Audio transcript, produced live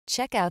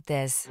Check out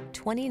this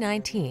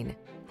 2019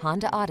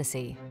 Honda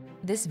Odyssey.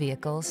 This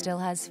vehicle still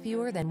has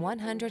fewer than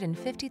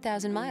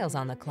 150,000 miles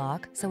on the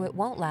clock, so it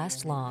won't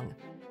last long.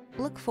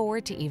 Look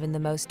forward to even the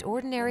most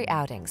ordinary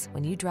outings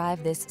when you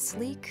drive this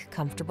sleek,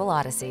 comfortable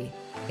Odyssey.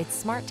 Its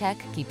smart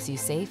tech keeps you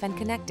safe and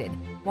connected,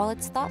 while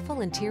its thoughtful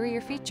interior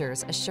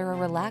features assure a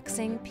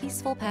relaxing,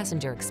 peaceful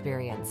passenger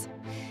experience.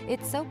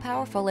 It's so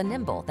powerful and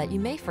nimble that you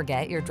may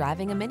forget you're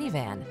driving a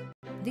minivan.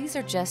 These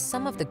are just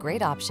some of the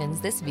great options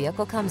this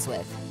vehicle comes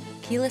with: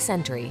 keyless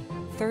entry,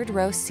 third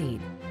row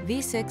seat,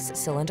 V6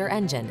 cylinder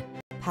engine,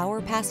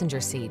 power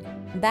passenger seat,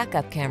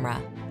 backup camera,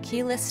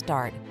 keyless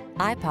start,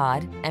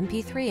 iPod,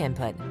 MP3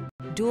 input,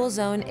 dual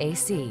zone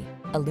AC,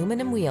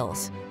 aluminum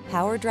wheels,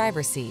 power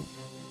driver seat.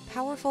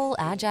 Powerful,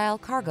 agile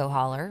cargo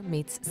hauler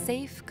meets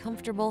safe,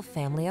 comfortable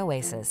family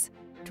oasis.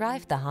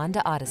 Drive the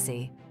Honda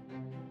Odyssey.